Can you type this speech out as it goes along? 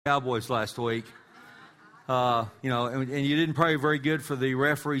Cowboys last week. And you didn't pray very good for the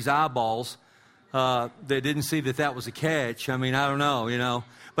referee's eyeballs. They didn't see that was a catch. I mean, I don't know,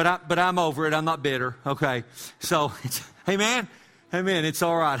 But I'm over it. I'm not bitter. Okay. So, hey, man, it's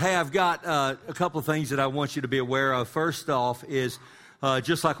all right. Hey, I've got a couple of things that I want you to be aware of. First off is,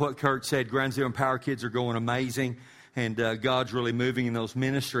 just like what Kurt said, Ground Zero and Power Kids are going amazing, and God's really moving in those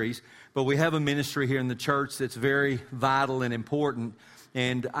ministries. But we have a ministry here in the church that's very vital and important,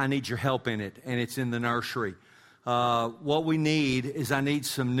 and I need your help in it, and it's in the nursery. What we need is I need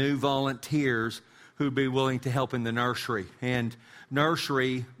some new volunteers who'd be willing to help in the nursery. And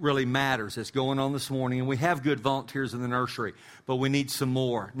nursery really matters. It's going on this morning, and we have good volunteers in the nursery, but we need some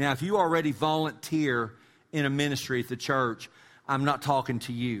more. Now, if you already volunteer in a ministry at the church, I'm not talking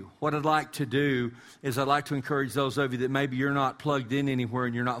to you. What I'd like to do is I'd like to encourage those of you that maybe you're not plugged in anywhere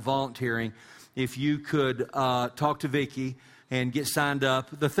and you're not volunteering, if you could talk to Vicki and get signed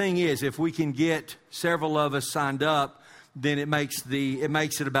up. The thing is, if we can get several of us signed up, then it makes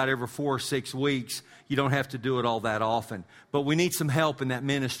it about every 4 or 6 weeks. You don't have to do it all that often. But we need some help in that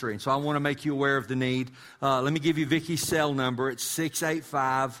ministry. And so I want to make you aware of the need. Let me give you Vicki's cell number. It's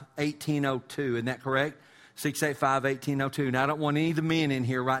 685-1802. Isn't that correct? 685-1802. Now, I don't want any of the men in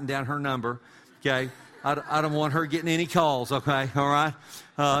here writing down her number. Okay? I don't want her getting any calls, okay? All right?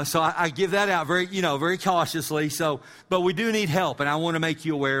 So I give that out very cautiously. But we do need help, and I want to make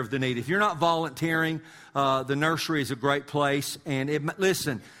you aware of the need. If you're not volunteering, the nursery is a great place. And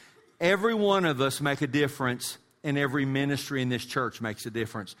listen, every one of us make a difference, and every ministry in this church makes a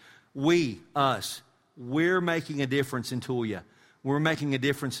difference. We're making a difference in Tulia. We're making a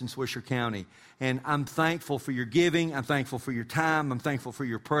difference in Swisher County. And I'm thankful for your giving. I'm thankful for your time. I'm thankful for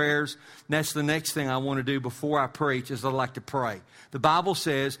your prayers. And that's the next thing I want to do before I preach is I'd like to pray. The Bible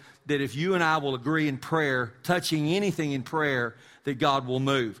says that if you and I will agree in prayer, touching anything in prayer, that God will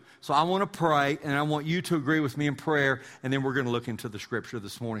move. So I want to pray, and I want you to agree with me in prayer, and then we're going to look into the Scripture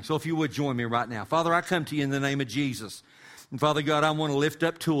this morning. So if you would join me right now. Father, I come to you in the name of Jesus. And Father God, I want to lift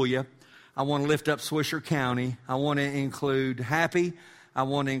up Tulia. I want to lift up Swisher County. I want to include Happy. I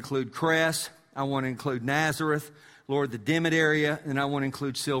want to include Cress. I want to include Nazareth. Lord, the Dimmitt area. And I want to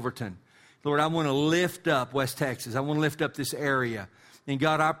include Silverton. Lord, I want to lift up West Texas. I want to lift up this area. And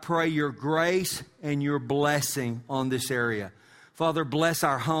God, I pray your grace and your blessing on this area. Father, bless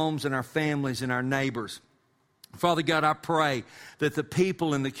our homes and our families and our neighbors. Father God, I pray that the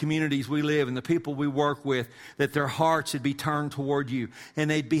people in the communities we live and the people we work with, that their hearts would be turned toward you and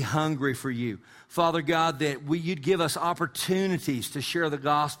they'd be hungry for you. Father God, that you'd give us opportunities to share the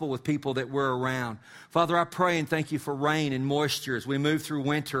gospel with people that we're around. Father, I pray and thank you for rain and moisture as we move through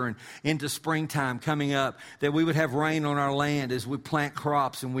winter and into springtime coming up, that we would have rain on our land as we plant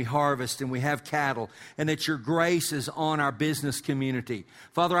crops and we harvest and we have cattle, and that your grace is on our business community.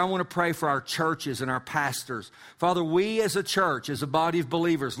 Father, I want to pray for our churches and our pastors. Father, we as a church, as a body of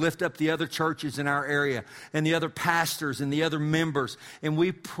believers, lift up the other churches in our area and the other pastors and the other members, and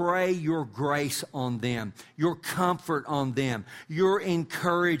we pray your grace on them, your comfort on them, your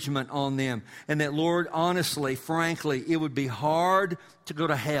encouragement on them, and that, Lord, honestly, frankly, it would be hard to go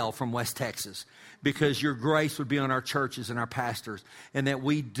to hell from West Texas because your grace would be on our churches and our pastors, and that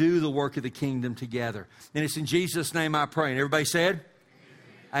we do the work of the kingdom together. And it's in Jesus' name I pray. And everybody said?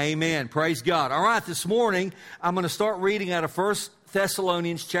 Amen. Praise God. All right, this morning, I'm going to start reading out of 1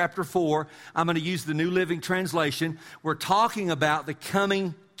 Thessalonians chapter 4. I'm going to use the New Living Translation. We're talking about the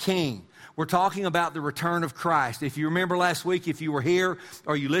coming King. We're talking about the return of Christ. If you remember last week, if you were here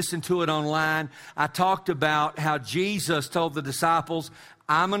or you listened to it online, I talked about how Jesus told the disciples,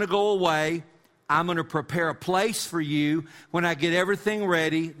 I'm going to go away. I'm going to prepare a place for you. When I get everything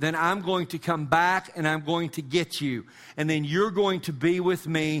ready, then I'm going to come back and I'm going to get you. And then you're going to be with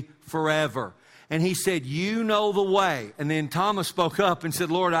me forever. And he said, you know the way. And then Thomas spoke up and said,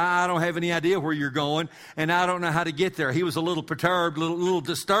 Lord, I don't have any idea where you're going, and I don't know how to get there. He was a little perturbed, a little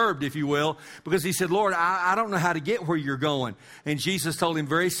disturbed, if you will, because he said, Lord, I don't know how to get where you're going. And Jesus told him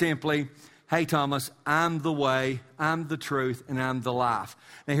very simply, hey, Thomas, I'm the way, I'm the truth, and I'm the life.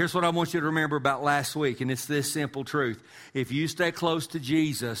 Now, here's what I want you to remember about last week, and it's this simple truth. If you stay close to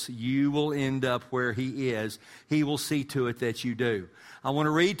Jesus, you will end up where he is. He will see to it that you do. I want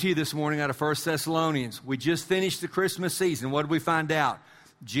to read to you this morning out of 1 Thessalonians. We just finished the Christmas season. What did we find out?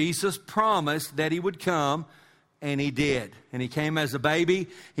 Jesus promised that he would come, and he did. And he came as a baby.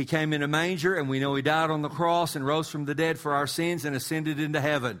 He came in a manger, and we know he died on the cross and rose from the dead for our sins and ascended into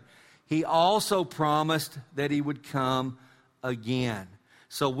heaven. He also promised that he would come again.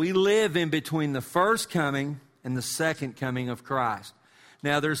 So we live in between the first coming and the second coming of Christ.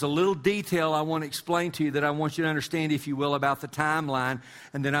 Now, there's a little detail I want to explain to you that I want you to understand, if you will, about the timeline,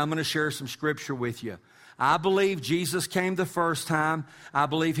 and then I'm going to share some scripture with you. I believe Jesus came the first time. I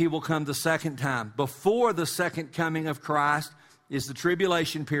believe he will come the second time. Before the second coming of Christ is the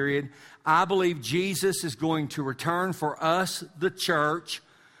tribulation period. I believe Jesus is going to return for us, the church.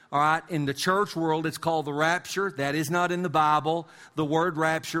 All right, in the church world, it's called the rapture. That is not in the Bible, the word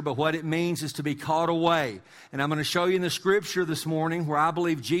rapture, but what it means is to be caught away. And I'm going to show you in the scripture this morning where I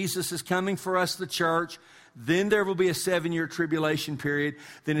believe Jesus is coming for us, the church. Then there will be a 7-year tribulation period.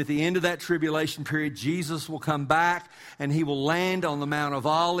 Then at the end of that tribulation period, Jesus will come back and he will land on the Mount of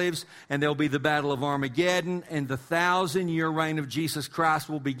Olives, and there'll be the Battle of Armageddon, and the 1,000-year reign of Jesus Christ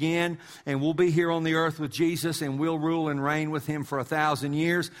will begin, and we'll be here on the earth with Jesus, and we'll rule and reign with him for 1,000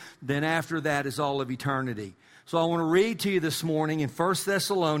 years. Then after that is all of eternity. So I want to read to you this morning in 1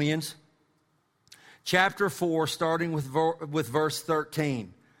 Thessalonians chapter 4, starting with verse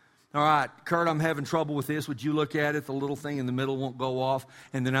 13. All right, Kurt, I'm having trouble with this. Would you look at it? The little thing in the middle won't go off.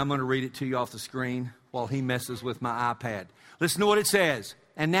 And then I'm going to read it to you off the screen while he messes with my iPad. Listen to what it says.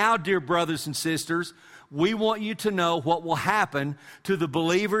 And now, dear brothers and sisters, we want you to know what will happen to the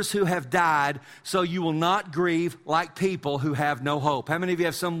believers who have died, so you will not grieve like people who have no hope. How many of you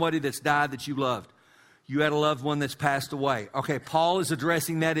have somebody that's died that you loved? You had a loved one that's passed away. Okay, Paul is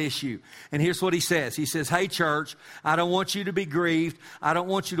addressing that issue. And here's what he says. He says, hey, church, I don't want you to be grieved. I don't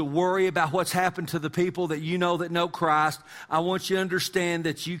want you to worry about what's happened to the people that you know that know Christ. I want you to understand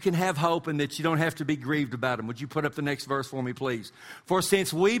that you can have hope and that you don't have to be grieved about them. Would you put up the next verse for me, please? For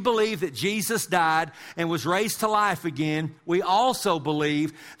since we believe that Jesus died and was raised to life again, we also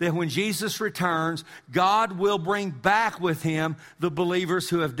believe that when Jesus returns, God will bring back with him the believers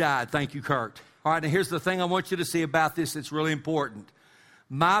who have died. Thank you, Kurt. All right, now here's the thing I want you to see about this that's really important.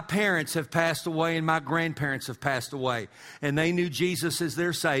 My parents have passed away and my grandparents have passed away. And they knew Jesus as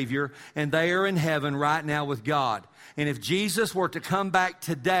their Savior, and they are in heaven right now with God. And if Jesus were to come back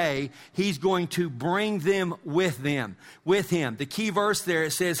today, he's going to bring them with him. The key verse there,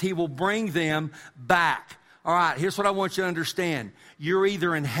 it says he will bring them back. All right, here's what I want you to understand. You're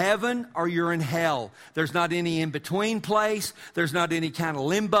either in heaven or you're in hell. There's not any in-between place. There's not any kind of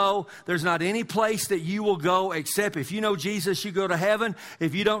limbo. There's not any place that you will go except if you know Jesus, you go to heaven.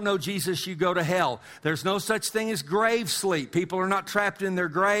 If you don't know Jesus, you go to hell. There's no such thing as grave sleep. People are not trapped in their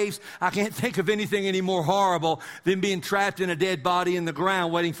graves. I can't think of anything any more horrible than being trapped in a dead body in the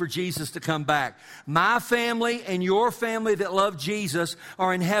ground waiting for Jesus to come back. My family and your family that love Jesus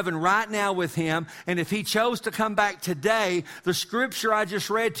are in heaven right now with him. And if he chose to come back today, the scripture I just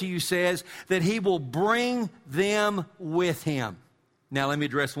read to you says that he will bring them with him. Now let me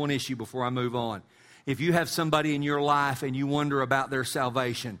address one issue before I move on. If you have somebody in your life and you wonder about their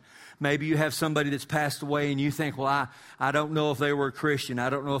salvation, maybe you have somebody that's passed away and you think, well, I don't know if they were a Christian. I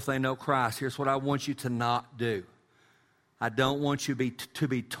don't know if they know Christ. Here's what I want you to not do. I don't want you to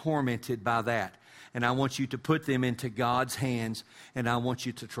be tormented by that. And I want you to put them into God's hands, and I want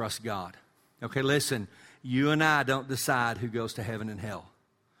you to trust God. Okay, listen. You and I don't decide who goes to heaven and hell.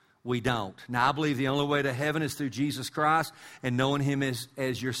 We don't. Now, I believe the only way to heaven is through Jesus Christ and knowing him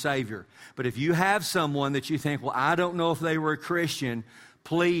as your Savior. But if you have someone that you think, well, I don't know if they were a Christian,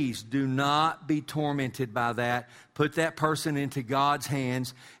 please do not be tormented by that. Put that person into God's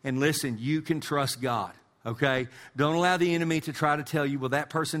hands, and listen, you can trust God. Okay? Don't allow the enemy to try to tell you, well,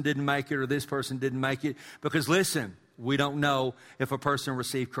 that person didn't make it or this person didn't make it. Because listen, we don't know if a person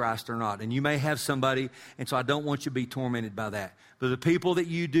received Christ or not. And you may have somebody, and so I don't want you to be tormented by that. But the people that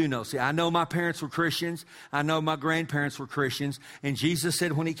you do know, see, I know my parents were Christians. I know my grandparents were Christians. And Jesus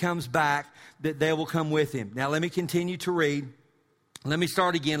said when he comes back that they will come with him. Now let me continue to read. Let me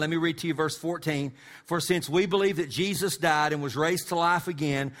start again. Let me read to you verse 14. For since we believe that Jesus died and was raised to life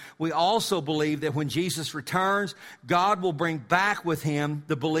again, we also believe that when Jesus returns, God will bring back with him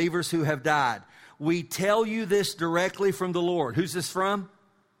the believers who have died. We tell you this directly from the Lord. Who's this from?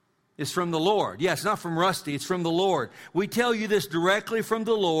 It's from the Lord. Yeah, it's not from Rusty. It's from the Lord. We tell you this directly from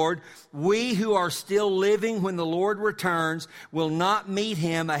the Lord. We who are still living when the Lord returns will not meet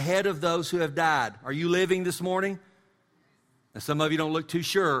him ahead of those who have died. Are you living this morning? Now, some of you don't look too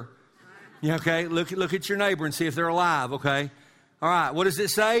sure. Yeah, okay, look at your neighbor and see if they're alive, okay? All right, what does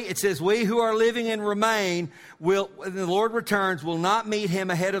it say? It says, we who are living and remain will, when the Lord returns, will not meet him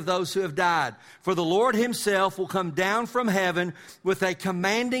ahead of those who have died. For the Lord himself will come down from heaven with a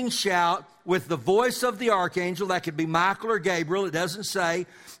commanding shout, with the voice of the archangel, that could be Michael or Gabriel, it doesn't say,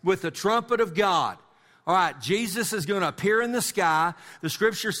 with the trumpet of God. All right, Jesus is going to appear in the sky. The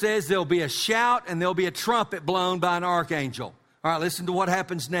scripture says there'll be a shout and there'll be a trumpet blown by an archangel. All right, listen to what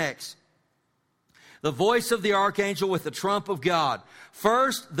happens next. The voice of the archangel with the trump of God.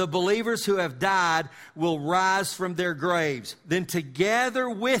 First, the believers who have died will rise from their graves. Then together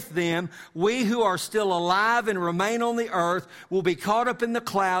with them, we who are still alive and remain on the earth will be caught up in the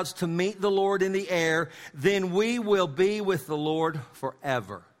clouds to meet the Lord in the air. Then we will be with the Lord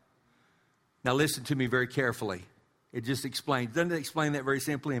forever. Now listen to me very carefully. It just explains. Doesn't it explain that very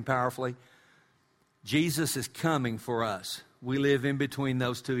simply and powerfully? Jesus is coming for us. We live in between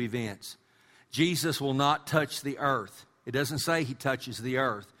those two events. Jesus will not touch the earth. It doesn't say he touches the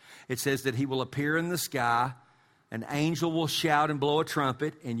earth. It says that he will appear in the sky, an angel will shout and blow a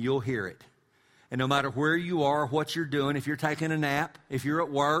trumpet, and you'll hear it. And no matter where you are, what you're doing, if you're taking a nap, if you're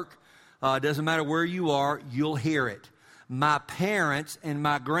at work, it doesn't matter where you are, you'll hear it. My parents and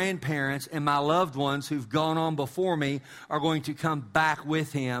my grandparents and my loved ones who've gone on before me are going to come back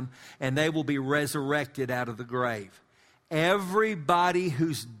with him, and they will be resurrected out of the grave. Everybody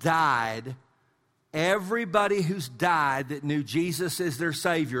who's died that knew Jesus as their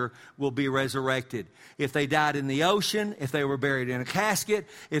Savior will be resurrected. If they died in the ocean, if they were buried in a casket,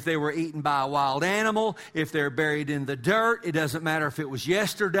 if they were eaten by a wild animal, if they're buried in the dirt, it doesn't matter if it was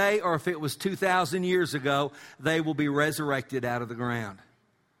yesterday or if it was 2,000 years ago, they will be resurrected out of the ground.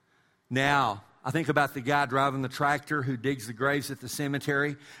 Now, I think about the guy driving the tractor who digs the graves at the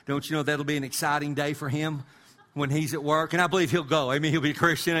cemetery. Don't you know that'll be an exciting day for him when he's at work? And I believe he'll go. Amen. He'll be a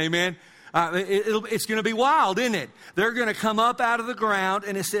Christian. Amen. It's going to be wild, isn't it? They're going to come up out of the ground,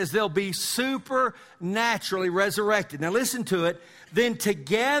 and it says they'll be supernaturally resurrected. Now listen to it. Then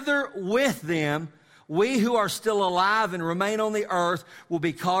together with them, we who are still alive and remain on the earth will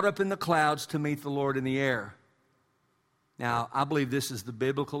be caught up in the clouds to meet the Lord in the air. Now, I believe this is the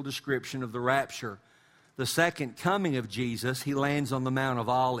biblical description of the rapture. The second coming of Jesus, he lands on the Mount of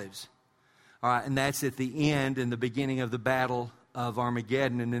Olives. All right, and that's at the end and the beginning of the battle of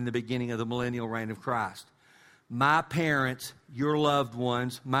Armageddon and in the beginning of the millennial reign of Christ. My parents, your loved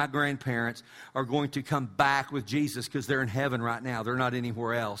ones, my grandparents are going to come back with Jesus because they're in heaven right now. They're not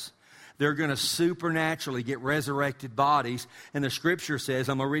anywhere else. They're going to supernaturally get resurrected bodies. And the scripture says,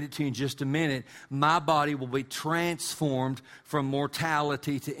 I'm going to read it to you in just a minute, my body will be transformed from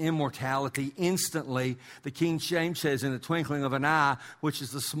mortality to immortality instantly. The King James says, in the twinkling of an eye, which is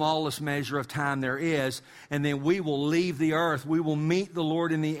the smallest measure of time there is. And then we will leave the earth. We will meet the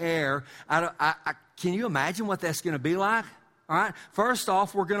Lord in the air. Can you imagine what that's going to be like? All right. First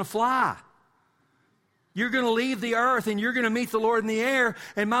off, we're going to fly. You're going to leave the earth and you're going to meet the Lord in the air,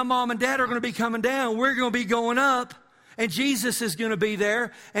 and my mom and dad are going to be coming down. We're going to be going up, and Jesus is going to be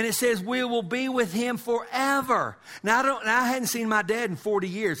there, and it says we will be with him forever. Now, I hadn't seen my dad in 40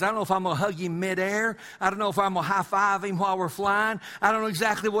 years. I don't know if I'm going to hug him midair. I don't know if I'm going to high-five him while we're flying. I don't know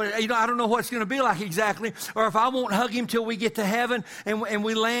exactly I don't know what it's going to be like exactly, or if I won't hug him till we get to heaven and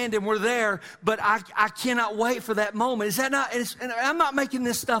we land and we're there. But I cannot wait for that moment. Is that not? And I'm not making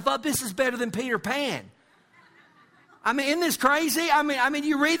this stuff up. This is better than Peter Pan. I mean, isn't this crazy? I mean,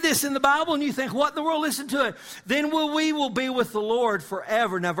 you read this in the Bible and you think, what in the world? Listen to it. Then we will be with the Lord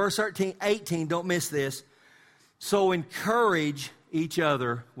forever. Now, verse 18, don't miss this. So encourage each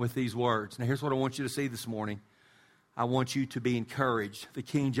other with these words. Now, here's what I want you to see this morning. I want you to be encouraged. The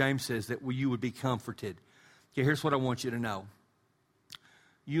King James says that you would be comforted. Okay, here's what I want you to know.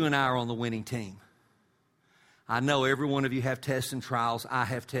 You and I are on the winning team. I know every one of you have tests and trials. I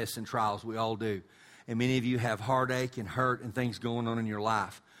have tests and trials. We all do. And many of you have heartache and hurt and things going on in your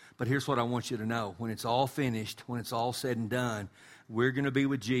life. But here's what I want you to know. When it's all finished, when it's all said and done, we're going to be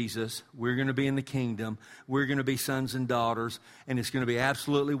with Jesus. We're going to be in the kingdom. We're going to be sons and daughters. And it's going to be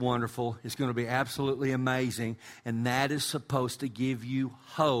absolutely wonderful. It's going to be absolutely amazing. And that is supposed to give you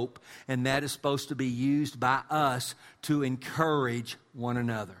hope. And that is supposed to be used by us to encourage one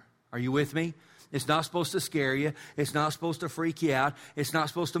another. Are you with me? It's not supposed to scare you. It's not supposed to freak you out. It's not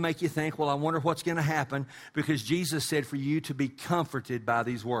supposed to make you think, well, I wonder what's going to happen, because Jesus said for you to be comforted by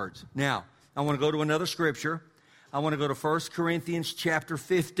these words. Now, I want to go to another scripture. I want to go to 1 Corinthians chapter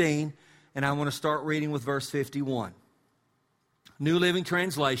 15, and I want to start reading with verse 51. New Living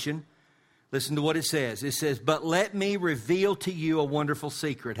Translation. Listen to what it says. It says, but let me reveal to you a wonderful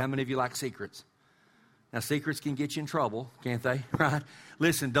secret. How many of you like secrets? Now, secrets can get you in trouble, can't they? Right?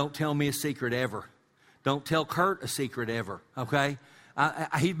 Listen, don't tell me a secret ever. Don't tell Kurt a secret ever, okay?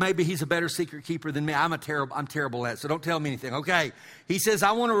 Maybe he's a better secret keeper than me. I'm terrible at it, so don't tell me anything, okay? He says,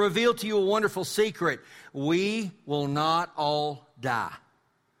 I want to reveal to you a wonderful secret. We will not all die.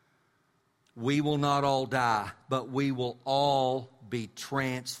 We will not all die, but we will all be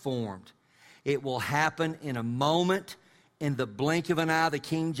transformed. It will happen in a moment, in the blink of an eye. The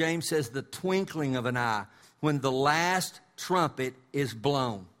King James says the twinkling of an eye, when the last trumpet is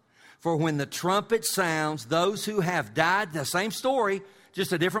blown. For when the trumpet sounds, those who have died," the same story,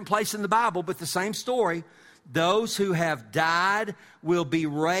 just a different place in the Bible, but the same story, "those who have died will be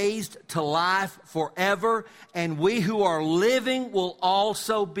raised to life forever, and we who are living will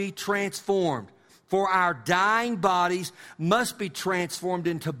also be transformed. For our dying bodies must be transformed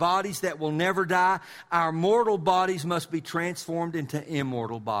into bodies that will never die. Our mortal bodies must be transformed into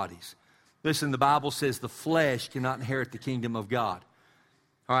immortal bodies." Listen, the Bible says the flesh cannot inherit the kingdom of God.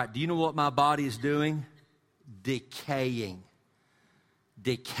 All right, do you know what my body is doing? Decaying.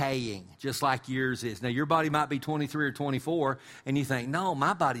 Decaying, just like yours is. Now, your body might be 23 or 24, and you think, no,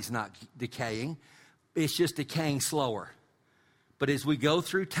 my body's not decaying. It's just decaying slower. But as we go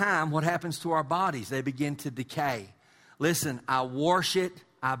through time, what happens to our bodies? They begin to decay. Listen, I wash it,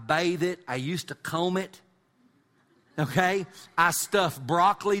 I bathe it, I used to comb it, okay? I stuff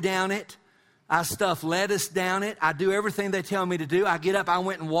broccoli down it. I stuff lettuce down it. I do everything they tell me to do. I get up, I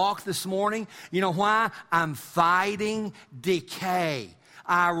went and walked this morning. You know why? I'm fighting decay.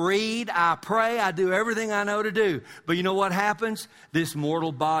 I read, I pray, I do everything I know to do. But you know what happens? This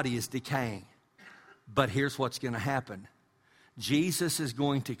mortal body is decaying. But here's what's going to happen. Jesus is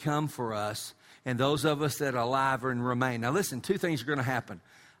going to come for us, and those of us that are alive and remain. Now listen, two things are going to happen.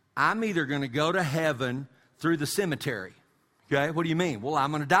 I'm either going to go to heaven through the cemetery. Okay, what do you mean? Well,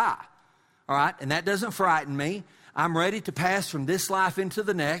 I'm going to die. All right, and that doesn't frighten me. I'm ready to pass from this life into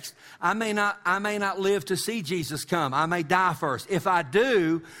the next. I may not live to see Jesus come. I may die first. If I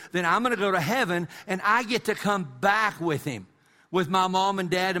do, then I'm going to go to heaven, and I get to come back with him, with my mom and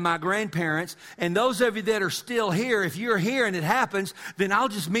dad and my grandparents. And those of you that are still here, if you're here and it happens, then I'll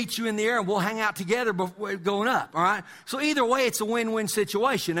just meet you in the air and we'll hang out together before going up, all right? So either way, it's a win-win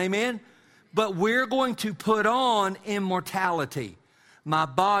situation, amen? But we're going to put on immortality. My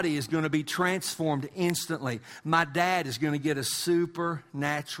body is going to be transformed instantly. My dad is going to get a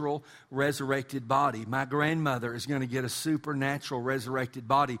supernatural resurrected body. My grandmother is going to get a supernatural resurrected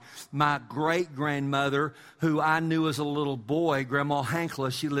body. My great-grandmother, who I knew as a little boy, Grandma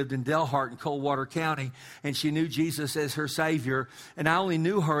Hankla, she lived in Delhart in Coldwater County, and she knew Jesus as her Savior. And I only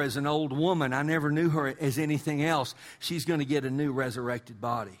knew her as an old woman. I never knew her as anything else. She's going to get a new resurrected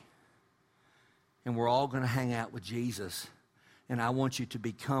body. And we're all going to hang out with Jesus. And I want you to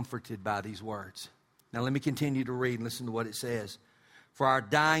be comforted by these words. Now let me continue to read and listen to what it says. For our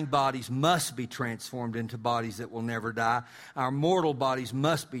dying bodies must be transformed into bodies that will never die. Our mortal bodies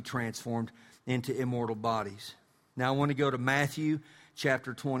must be transformed into immortal bodies. Now I want to go to Matthew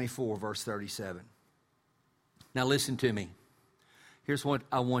chapter 24, verse 37. Now listen to me. Here's what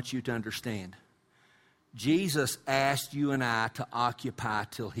I want you to understand. Jesus asked you and I to occupy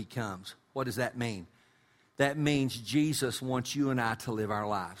till he comes. What does that mean? That means Jesus wants you and I to live our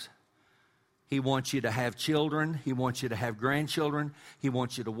lives. He wants you to have children. He wants you to have grandchildren. He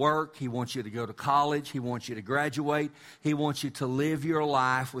wants you to work. He wants you to go to college. He wants you to graduate. He wants you to live your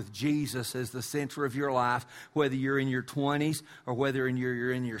life with Jesus as the center of your life, whether you're in your 20s or whether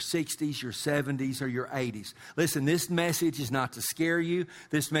you're in your 60s, your 70s, or your 80s. Listen, this message is not to scare you.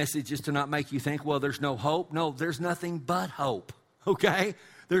 This message is to not make you think, well, there's no hope. No, there's nothing but hope, okay?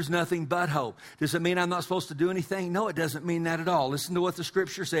 There's nothing but hope. Does it mean I'm not supposed to do anything? No, it doesn't mean that at all. Listen to what the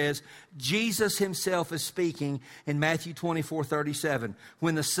scripture says. Jesus himself is speaking in Matthew 24:37.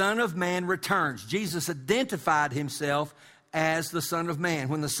 When the Son of Man returns, Jesus identified himself as the Son of Man.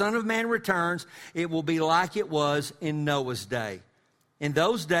 When the Son of Man returns, it will be like it was in Noah's day. In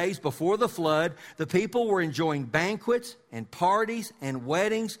those days before the flood, the people were enjoying banquets and parties and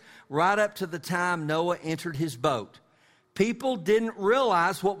weddings right up to the time Noah entered his boat. People didn't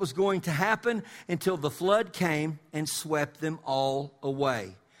realize what was going to happen until the flood came and swept them all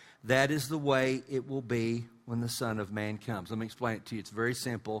away. That is the way it will be when the Son of Man comes. Let me explain it to you. It's very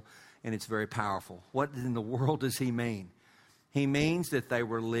simple and it's very powerful. What in the world does he mean? He means that they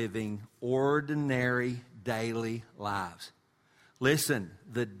were living ordinary daily lives. Listen,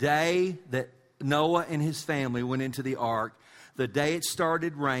 the day that Noah and his family went into the ark, the day it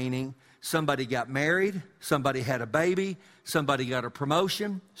started raining, somebody got married, somebody had a baby, somebody got a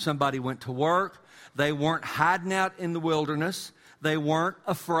promotion, somebody went to work. They weren't hiding out in the wilderness. They weren't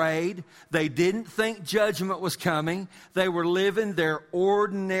afraid. They didn't think judgment was coming. They were living their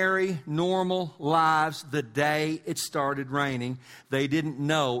ordinary, normal lives the day it started raining. They didn't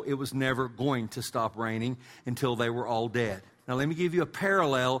know it was never going to stop raining until they were all dead. Now let me give you a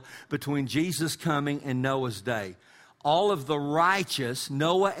parallel between Jesus coming and Noah's day. All of the righteous,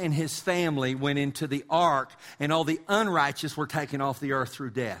 Noah and his family, went into the ark, and all the unrighteous were taken off the earth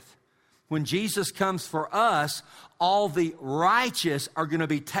through death. When Jesus comes for us, all the righteous are going to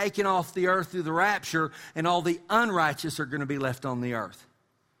be taken off the earth through the rapture, and all the unrighteous are going to be left on the earth.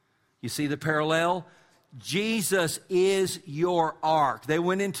 You see the parallel? Jesus is your ark. They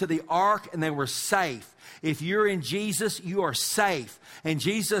went into the ark and they were safe. If you're in Jesus, you are safe. And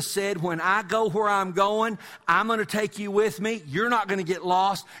Jesus said, when I go where I'm going, I'm going to take you with me. You're not going to get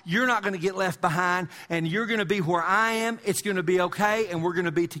lost. You're not going to get left behind. And you're going to be where I am. It's going to be okay. And we're going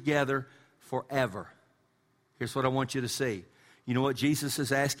to be together forever. Here's what I want you to see. You know what Jesus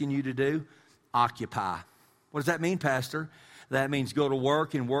is asking you to do? Occupy. What does that mean, Pastor? That means go to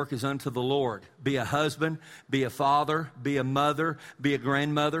work, and work is unto the Lord. Be a husband, be a father, be a mother, be a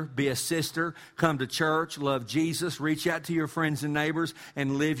grandmother, be a sister. Come to church, love Jesus, reach out to your friends and neighbors,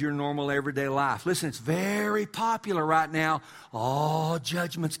 and live your normal everyday life. Listen, it's very popular right now. Oh,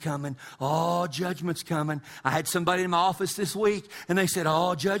 judgment's coming. Oh, judgment's coming. I had somebody in my office this week, and they said,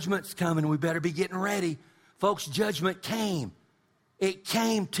 oh, judgment's coming. We better be getting ready. Folks, judgment came. It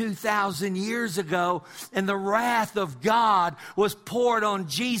came 2,000 years ago, and the wrath of God was poured on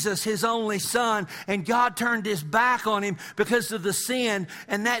Jesus, His only Son, and God turned His back on Him because of the sin,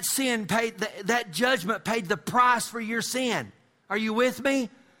 and that sin paid, that judgment paid the price for your sin. Are you with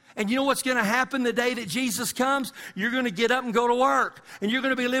me? And you know what's going to happen the day that Jesus comes? You're going to get up and go to work, and you're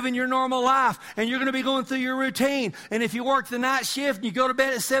going to be living your normal life, and you're going to be going through your routine. And if you work the night shift and you go to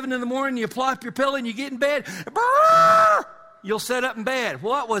bed at 7 in the morning, you plop your pillow and you get in bed, you'll sit up in bed.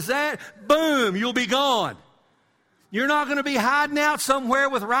 What was that? Boom, you'll be gone. You're not going to be hiding out somewhere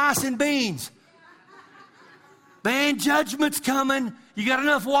with rice and beans. Man, judgment's coming. You got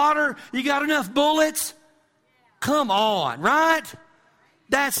enough water? You got enough bullets? Come on, right?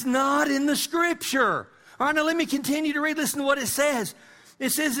 That's not in the Scripture. All right, now let me continue to read. Listen to what it says.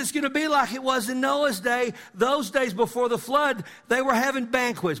 It says it's going to be like it was in Noah's day. Those days before the flood, they were having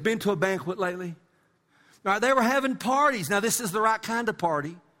banquets. Been to a banquet lately? Right, they were having parties. Now, this is the right kind of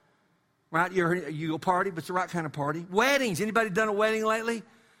party. Right? You go party, but it's the right kind of party. Weddings. Anybody done a wedding lately?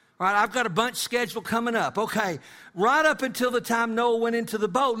 Right, I've got a bunch scheduled coming up. Okay, right up until the time Noah went into the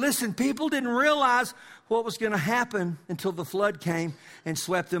boat. Listen, people didn't realize what was going to happen until the flood came and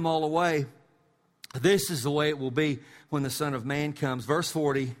swept them all away. This is the way it will be when the Son of Man comes. Verse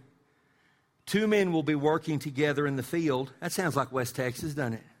 40, 2 men will be working together in the field. That sounds like West Texas,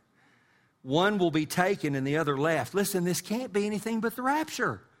 doesn't it? One will be taken and the other left. Listen, this can't be anything but the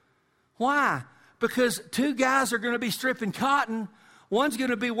rapture. Why? Because 2 guys are going to be stripping cotton. One's going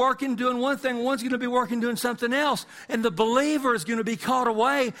to be working, doing one thing. One's going to be working, doing something else. And the believer is going to be caught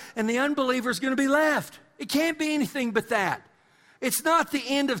away, and the unbeliever is going to be left. It can't be anything but that. It's not the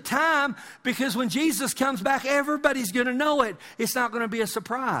end of time, because when Jesus comes back, everybody's going to know it. It's not going to be a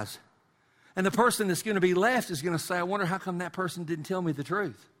surprise. And the person that's going to be left is going to say, I wonder how come that person didn't tell me the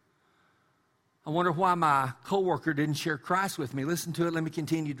truth. I wonder why my coworker didn't share Christ with me. Listen to it. Let me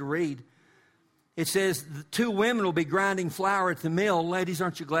continue to read. It says, the 2 women will be grinding flour at the mill. Ladies,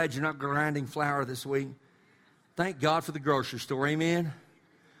 aren't you glad you're not grinding flour this week? Thank God for the grocery store. Amen?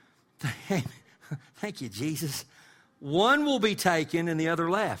 Thank you, Jesus. One will be taken and the other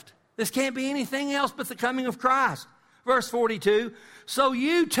left. This can't be anything else but the coming of Christ. Verse 42, so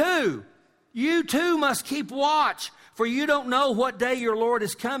you too must keep watch, for you don't know what day your Lord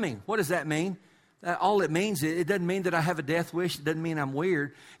is coming. What does that mean? All it means, it doesn't mean that I have a death wish. It doesn't mean I'm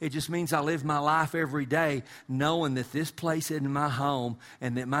weird. It just means I live my life every day knowing that this place isn't my home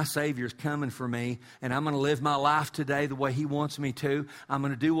and that my Savior's coming for me. And I'm going to live my life today the way He wants me to. I'm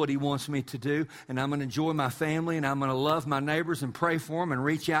going to do what He wants me to do. And I'm going to enjoy my family. And I'm going to love my neighbors and pray for them and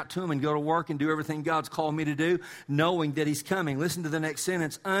reach out to them and go to work and do everything God's called me to do, knowing that He's coming. Listen to the next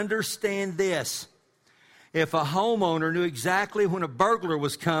sentence. Understand this. If a homeowner knew exactly when a burglar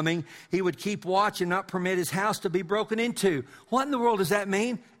was coming, he would keep watch and not permit his house to be broken into. What in the world does that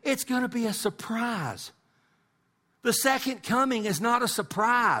mean? It's going to be a surprise. The second coming is not a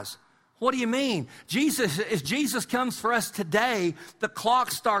surprise. What do you mean? If Jesus comes for us today, the clock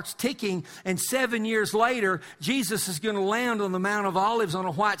starts ticking, and 7 years later, Jesus is going to land on the Mount of Olives on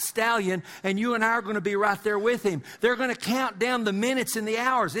a white stallion, and you and I are going to be right there with Him. They're going to count down the minutes and the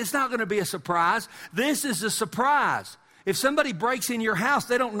hours. It's not going to be a surprise. This is a surprise. If somebody breaks in your house,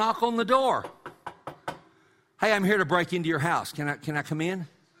 they don't knock on the door. Hey, I'm here to break into your house. Can I come in?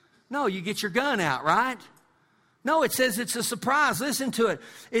 No, you get your gun out, right? No, it says it's a surprise. Listen to it.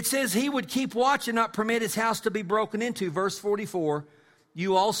 It says He would keep watch and not permit His house to be broken into. Verse 44,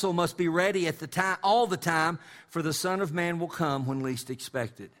 you also must be ready at the time, all the time, for the Son of Man will come when least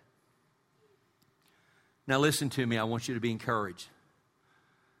expected. Now listen to me. I want you to be encouraged.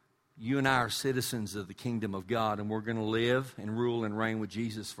 You and I are citizens of the kingdom of God, and we're going to live and rule and reign with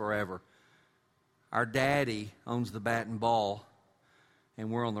Jesus forever. Our daddy owns the bat and ball,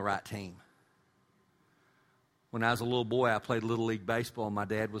 and we're on the right team. When I was a little boy, I played Little League Baseball, and my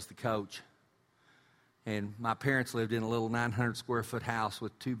dad was the coach. And my parents lived in a little 900-square-foot house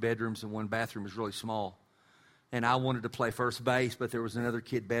with 2 bedrooms and 1 bathroom. It was really small. And I wanted to play first base, but there was another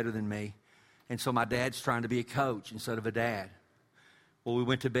kid better than me. And so my dad's trying to be a coach instead of a dad. Well, we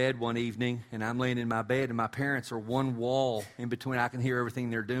went to bed one evening, and I'm laying in my bed, and my parents are one wall in between. I can hear everything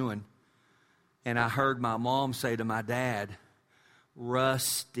they're doing. And I heard my mom say to my dad,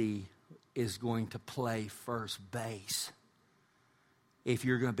 Rusty is going to play first base if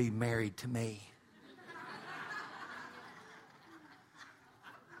you're going to be married to me.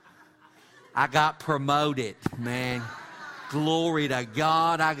 I got promoted, man. Glory to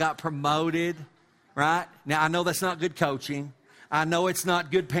God, I got promoted, right? Now, I know that's not good coaching. I know it's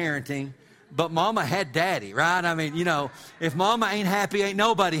not good parenting, but mama had daddy, right? I mean, if mama ain't happy, ain't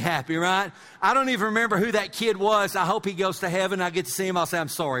nobody happy, right? I don't even remember who that kid was. I hope he goes to heaven. I get to see him. I'll say, I'm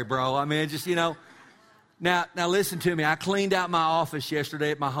sorry, bro. I mean, just, Now listen to me. I cleaned out my office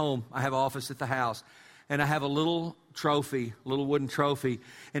yesterday at my home. I have an office at the house, and I have a little wooden trophy,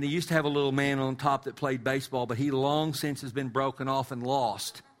 and it used to have a little man on top that played baseball, but he long since has been broken off and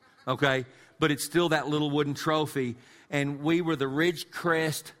lost, okay? But it's still that little wooden trophy, and we were the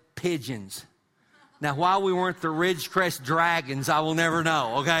Ridgecrest Pigeons. Now, why we weren't the Ridgecrest Dragons, I will never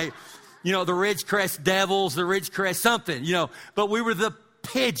know, okay? The Ridgecrest Devils, the Ridgecrest something, but we were the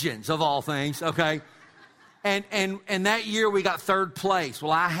Pigeons of all things, okay? And that year we got 3rd place.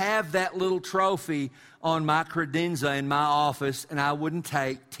 Well, I have that little trophy on my credenza in my office, and I wouldn't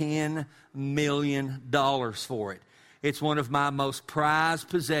take $10 million for it. It's one of my most prized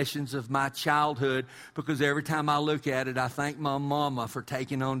possessions of my childhood, because every time I look at it, I thank my mama for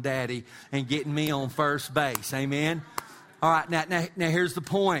taking on daddy and getting me on first base. Amen? All right, now here's the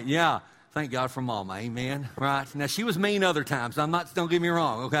point. Yeah, thank God for mama. Amen? Right? Now, she was mean other times. Don't get me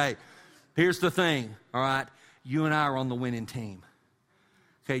wrong, okay? Here's the thing, all right? You and I are on the winning team.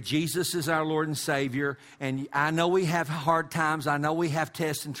 Okay, Jesus is our Lord and Savior, and I know we have hard times. I know we have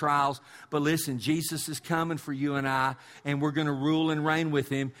tests and trials, but listen, Jesus is coming for you and I, and we're going to rule and reign with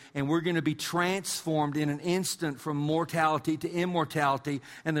Him, and we're going to be transformed in an instant from mortality to immortality.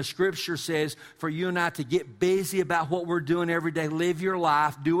 And the Scripture says for you and I to get busy about what we're doing every day. Live your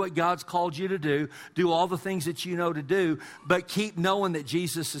life. Do what God's called you to do. Do all the things that you know to do, but keep knowing that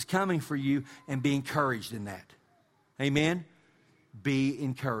Jesus is coming for you and be encouraged in that. Amen? Be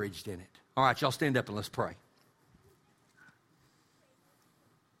encouraged in it. All right, y'all stand up and let's pray.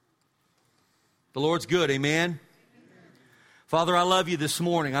 The Lord's good, amen? Father, I love you this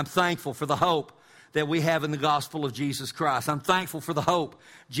morning. I'm thankful for the hope that we have in the gospel of Jesus Christ. I'm thankful for the hope,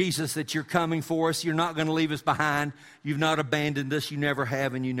 Jesus, that you're coming for us. You're not going to leave us behind. You've not abandoned us. You never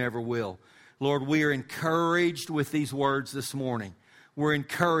have and you never will. Lord, we are encouraged with these words this morning. We're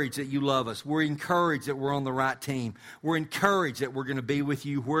encouraged that you love us. We're encouraged that we're on the right team. We're encouraged that we're going to be with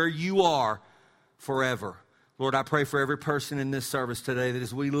you where you are forever. Lord, I pray for every person in this service today that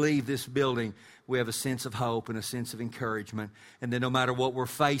as we leave this building, we have a sense of hope and a sense of encouragement. And that no matter what we're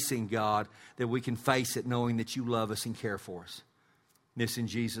facing, God, that we can face it knowing that you love us and care for us. This in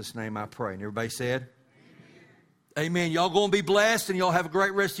Jesus' name I pray. And everybody said? Amen. Amen. Y'all go and be blessed, and y'all have a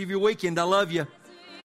great rest of your weekend. I love you.